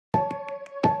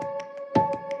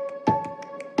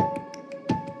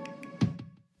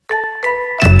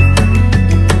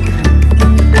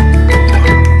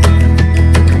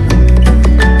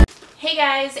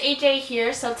AJ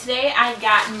here. So today I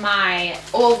got my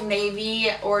Old Navy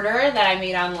order that I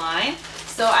made online.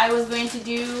 So I was going to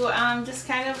do just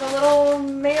kind of a little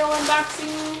mail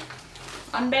unboxing,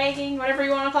 unbagging, whatever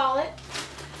you want to call it.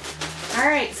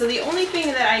 Alright, so the only thing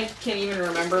that I can even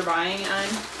remember buying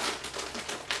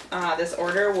on this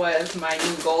order was my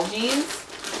new gold jeans.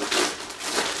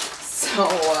 So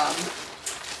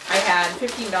I had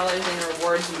 $15 in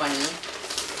rewards money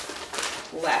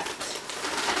left.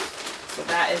 So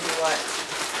that is what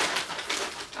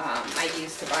I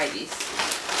used to buy these.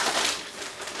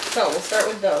 So we'll start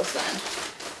with those then.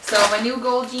 So my new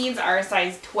gold jeans are a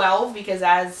size 12 because,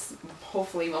 as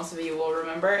hopefully most of you will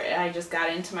remember, I just got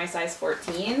into my size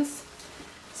 14s.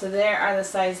 So there are the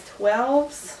size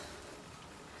 12s.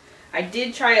 I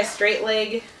did try a straight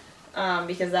leg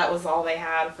because that was all they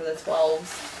had for the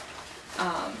 12s.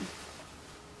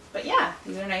 But yeah,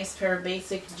 these are a nice pair of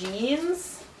basic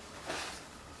jeans.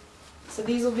 So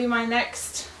these will be my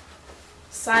next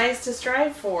size to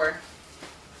strive for.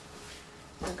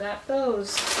 I've got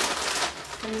those.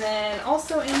 And then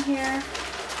also in here,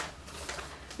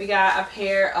 we got a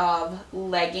pair of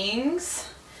leggings.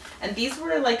 And these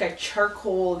were like a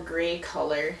charcoal gray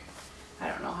color. I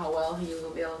don't know how well you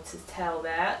will be able to tell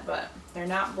that, but they're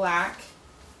not black.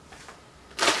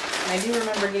 And I do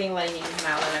remember getting leggings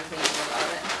now that I'm thinking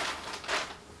about it.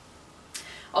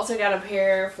 Also got a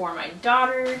pair for my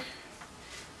daughter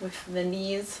with the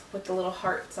knees with the little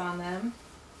hearts on them.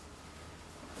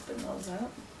 Open those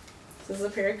up. This is a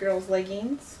pair of girls'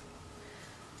 leggings.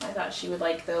 I thought she would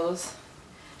like those.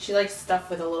 She likes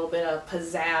stuff with a little bit of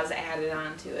pizzazz added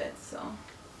onto it, so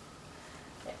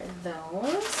there are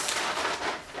those.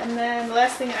 And then the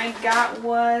last thing I got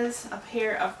was a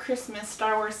pair of Christmas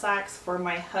Star Wars socks for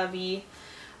my hubby.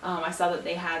 I saw that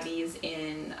they had these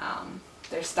in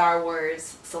their Star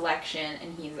Wars selection,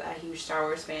 and he's a huge Star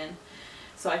Wars fan.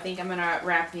 So I think I'm going to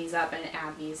wrap these up and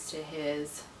add these to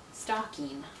his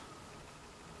stocking.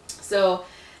 So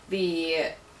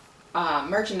the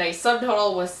merchandise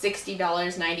subtotal was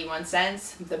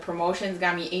 $60.91. The promotions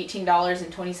got me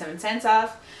 $18.27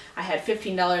 off. I had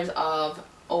 $15 of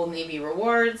Old Navy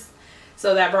rewards.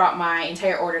 So that brought my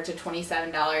entire order to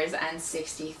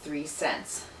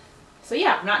 $27.63. So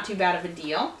yeah, not too bad of a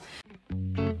deal.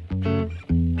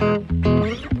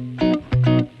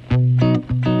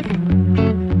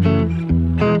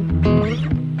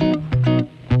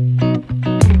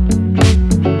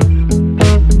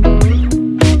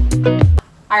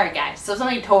 Alright guys, so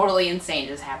something totally insane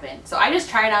just happened. So I just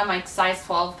tried on my size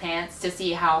 12 pants to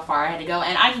see how far I had to go,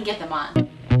 and I can get them on.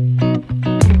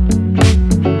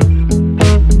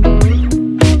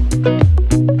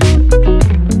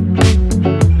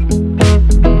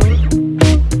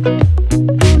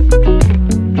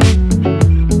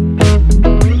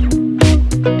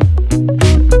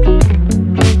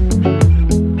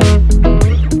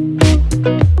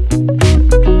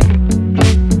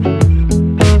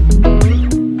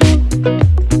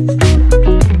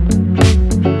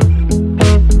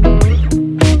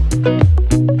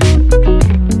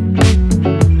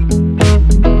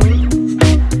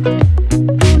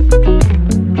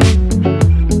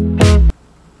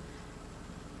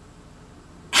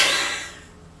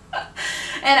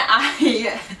 And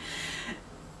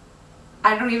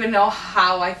I don't even know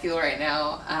how I feel right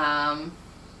now.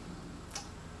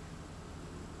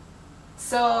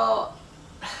 So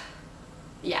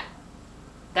yeah,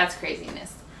 that's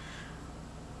craziness.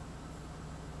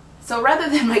 So rather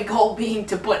than my goal being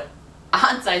to put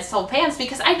on size 12 pants,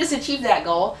 because I just achieved that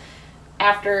goal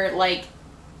after, like,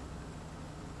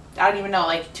 I don't even know,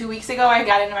 like 2 weeks ago I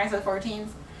got into my size 14s.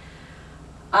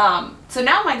 So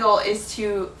now my goal is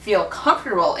to feel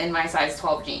comfortable in my size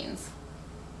 12 jeans.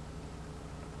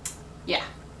 Yeah.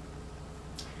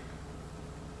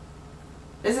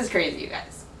 This is crazy, you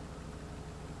guys.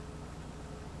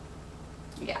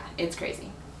 Yeah, it's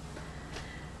crazy.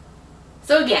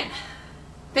 So again,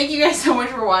 thank you guys so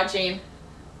much for watching.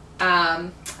 I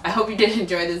hope you did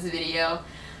enjoy this video.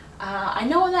 I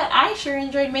know that I sure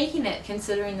enjoyed making it,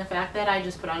 considering the fact that I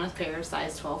just put on a pair of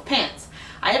size 12 pants.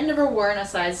 I have never worn a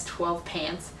size 12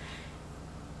 pants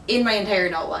in my entire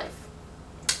adult life.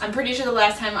 I'm pretty sure the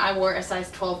last time I wore a size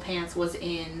 12 pants was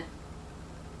in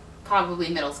probably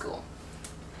middle school.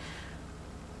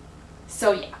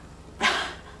 So yeah.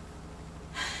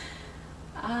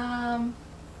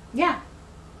 Yeah,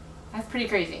 that's pretty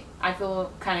crazy. I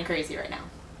feel kind of crazy right now.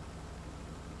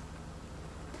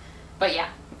 But yeah.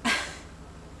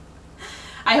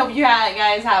 I hope you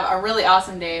guys have a really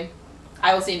awesome day.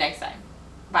 I will see you next time.